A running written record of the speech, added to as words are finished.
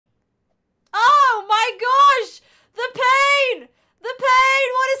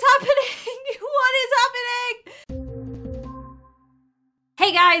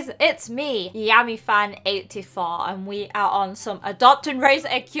guys, it's me, YammyFan84, and we are on some Adopt and Raise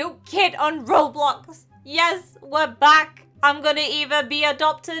a Cute Kid on Roblox. Yes, we're back. I'm gonna either be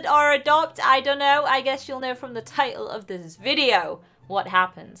adopted or adopt, I don't know. I guess you'll know from the title of this video what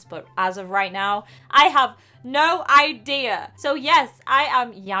happens, but as of right now, I have no idea. So yes, I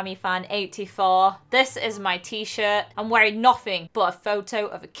am YammyFan84. This is my t-shirt. I'm wearing nothing but a photo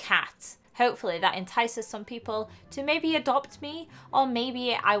of a cat. Hopefully that entices some people to maybe adopt me, or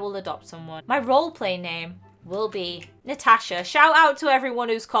maybe I will adopt someone. My roleplay name will be Natasha. Shout out to everyone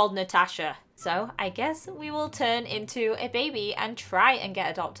who's called Natasha. So I guess we will turn into a baby and try and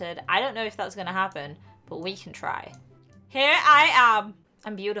get adopted. I don't know if that's gonna happen, but we can try. Here I am.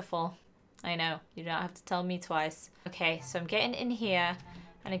 I'm beautiful. I know, you don't have to tell me twice. Okay, so I'm getting in here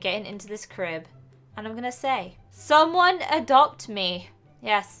and I'm getting into this crib and I'm gonna say, someone adopt me.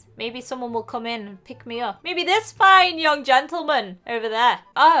 Yes, maybe someone will come in and pick me up. Maybe this fine young gentleman over there.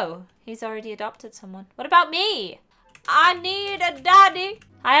 Oh, he's already adopted someone. What about me? I need a daddy.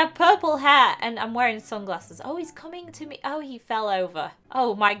 I have purple hair and I'm wearing sunglasses. Oh, he's coming to me. Oh, he fell over.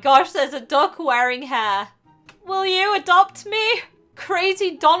 Oh my gosh, there's a duck wearing hair. Will you adopt me?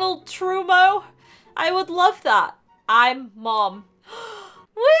 Crazy Donald Trumo? I would love that. I'm mom.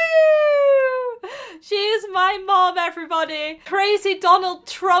 Woo! She is my mom, everybody. Crazy Donald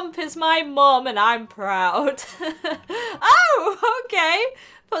Trump is my mom and I'm proud. Oh, okay.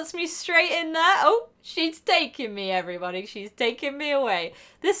 Puts me straight in there. Oh, she's taking me, everybody. She's taking me away.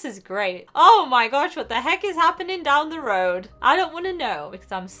 This is great. Oh my gosh, what the heck is happening down the road? I don't want to know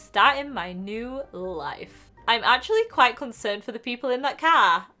because I'm starting my new life. I'm actually quite concerned for the people in that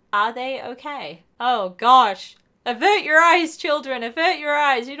car. Are they okay? Oh gosh. Avert your eyes, children. Avert your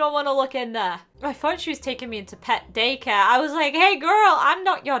eyes. You don't want to look in there. I thought she was taking me into pet daycare. I was like, hey girl, I'm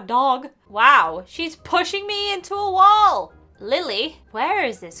not your dog. Wow, she's pushing me into a wall. Lily, where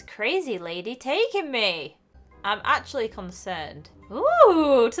is this crazy lady taking me? I'm actually concerned.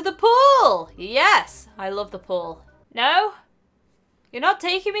 Ooh, to the pool. Yes, I love the pool. No? You're not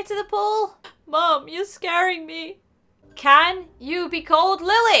taking me to the pool? Mom, you're scaring me. Can you be called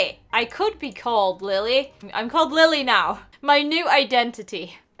Lily? I could be called Lily. I'm called Lily now. My new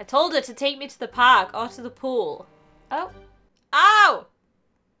identity. I told her to take me to the park or to the pool. Oh. Ow!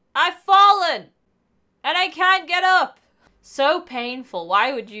 I've fallen! And I can't get up. So painful.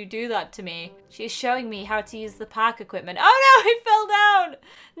 Why would you do that to me? She's showing me how to use the park equipment. Oh no, I fell down!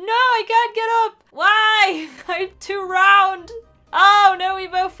 No, I can't get up! Why? I'm too round. Oh no, we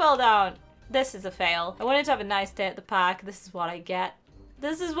both fell down. This is a fail. I wanted to have a nice day at the park. This is what I get.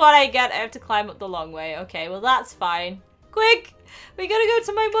 This is what I get. I have to climb up the long way. Okay, well that's fine. Quick! We gotta go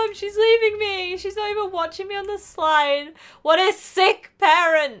to my mum. She's leaving me. She's not even watching me on the slide. What a sick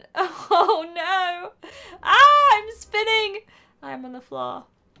parent. Oh no. Ah, I'm spinning. I'm on the floor.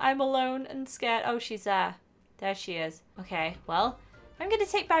 I'm alone and scared. Oh, she's there. There she is. Okay, well, I'm gonna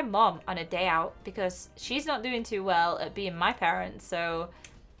take my mom on a day out because she's not doing too well at being my parent, so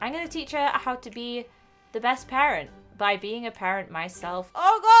I'm gonna teach her how to be the best parent by being a parent myself.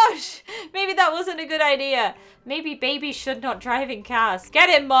 Oh gosh, maybe that wasn't a good idea. Maybe babies should not drive in cars. Get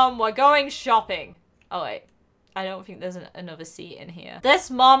in, mom, we're going shopping. Oh wait, I don't think there's another seat in here.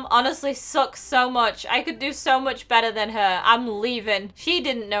 This mom honestly sucks so much. I could do so much better than her. I'm leaving. She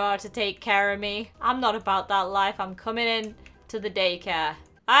didn't know how to take care of me. I'm not about that life. I'm coming in to the daycare.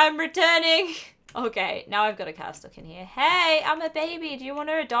 I'm returning. Okay, now I've got a car stuck in here. Hey, I'm a baby. Do you want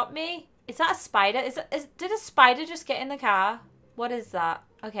to adopt me? Is that a spider? Did a spider just get in the car? What is that?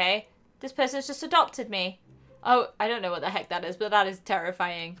 Okay, this person's just adopted me. Oh, I don't know what the heck that is, but that is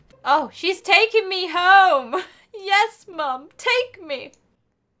terrifying. Oh, she's taking me home. Yes, Mum, take me.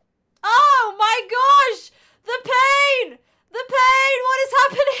 Oh my gosh, the pain. The pain! What is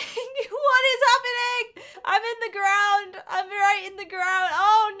happening? What is happening? I'm in the ground. I'm right in the ground.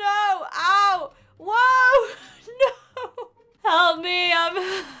 Oh no! Ow! Whoa! No! Help me! I'm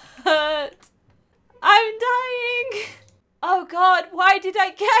hurt. I'm dying. Oh God! Why did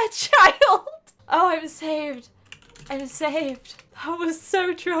I get a child? Oh, I'm saved. I'm saved. That was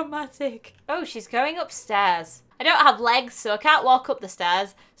so traumatic. Oh, she's going upstairs. I don't have legs, so I can't walk up the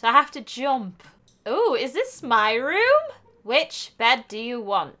stairs. So I have to jump. Oh, is this my room? Which bed do you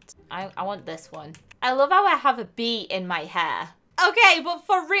want? I want this one. I love how I have a bee in my hair. Okay, but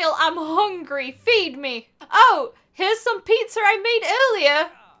for real, I'm hungry. Feed me. Oh, here's some pizza I made earlier.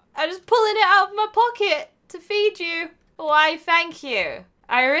 I'm just pulling it out of my pocket to feed you. Why, thank you.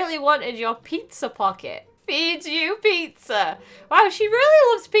 I really wanted your pizza pocket. Feeds you pizza. Wow, she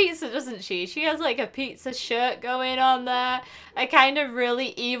really loves pizza, doesn't she? She has like a pizza shirt going on there. A kind of really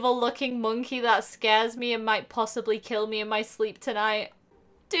evil looking monkey that scares me and might possibly kill me in my sleep tonight.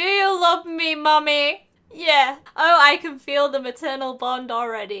 Do you love me, Mommy? Yeah. Oh, I can feel the maternal bond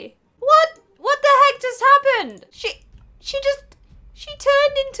already. What? What the heck just happened? She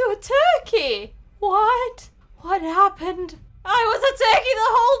turned into a turkey. What? What happened? I was a turkey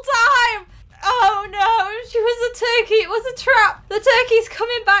the whole time. Oh no, she was a turkey. It was a trap. The turkey's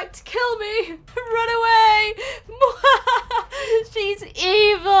coming back to kill me. Run away. She's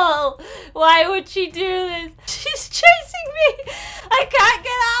evil. Why would she do this? She's chasing me. I can't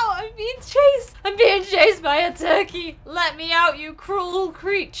get out. I'm being chased. I'm being chased by a turkey. Let me out, you cruel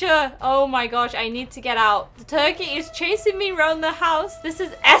creature. Oh my gosh, I need to get out. The turkey is chasing me around the house. This is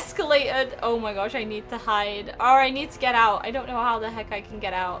escalated. Oh my gosh, I need to hide. Or I need to get out. I don't know how the heck I can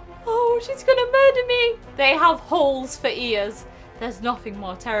get out. Oh, she's gonna murder me. They have holes for ears. There's nothing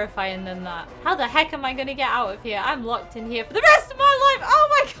more terrifying than that. How the heck am I gonna get out of here? I'm locked in here for the rest of my life. Oh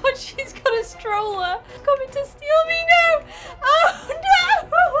my god, she's got a stroller. Coming to steal me now. Oh no,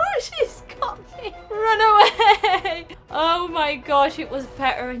 she's got me. Run away. Oh my gosh, it was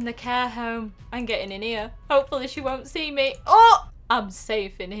better in the care home. I'm getting in here. Hopefully she won't see me. Oh, I'm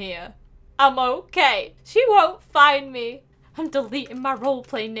safe in here. I'm okay. She won't find me. I'm deleting my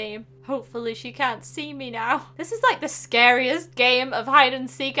roleplay name. Hopefully she can't see me now. This is like the scariest game of hide and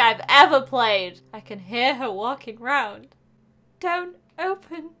seek I've ever played. I can hear her walking round. Don't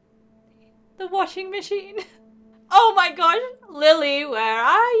open the washing machine. Oh my gosh. Lily, where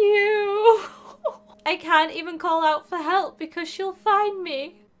are you? I can't even call out for help because she'll find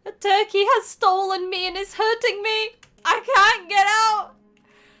me. The turkey has stolen me and is hurting me. I can't get out.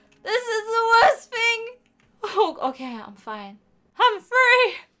 This is the worst thing. Oh, okay, I'm fine. I'm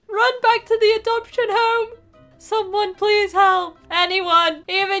free. Run back to the adoption home. Someone please help. Anyone,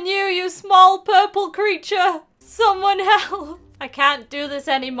 even you, you small purple creature. Someone help. I can't do this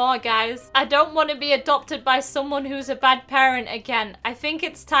anymore, guys. I don't want to be adopted by someone who's a bad parent again. I think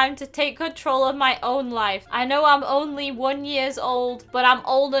it's time to take control of my own life. I know I'm only 1 year old, but I'm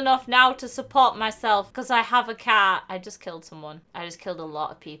old enough now to support myself because I have a cat. I just killed someone. I just killed a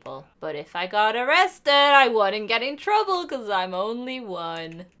lot of people. But if I got arrested, I wouldn't get in trouble because I'm only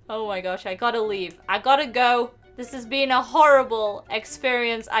 1. Oh my gosh, I gotta leave. I gotta go. This has been a horrible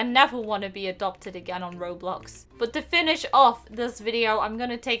experience. I never want to be adopted again on Roblox. But to finish off this video, I'm going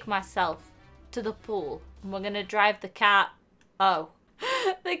to take myself to the pool. And we're going to drive the cat. Oh.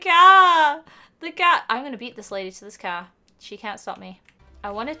 The car! The car! I'm going to beat this lady to this car. She can't stop me.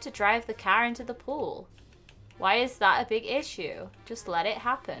 I wanted to drive the car into the pool. Why is that a big issue? Just let it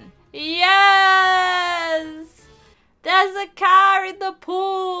happen. Yes! There's a car in the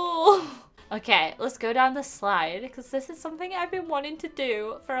pool! Okay, let's go down the slide because this is something I've been wanting to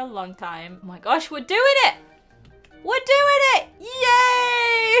do for a long time. Oh my gosh, we're doing it! We're doing it!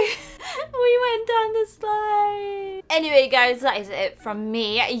 Yay! We went down the slide. Anyway, guys, that is it from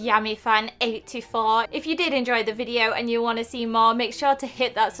me, YammyFan84. If you did enjoy the video and you want to see more, make sure to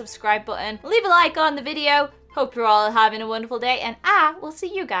hit that subscribe button. Leave a like on the video. Hope you're all having a wonderful day, and I will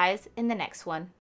see you guys in the next one.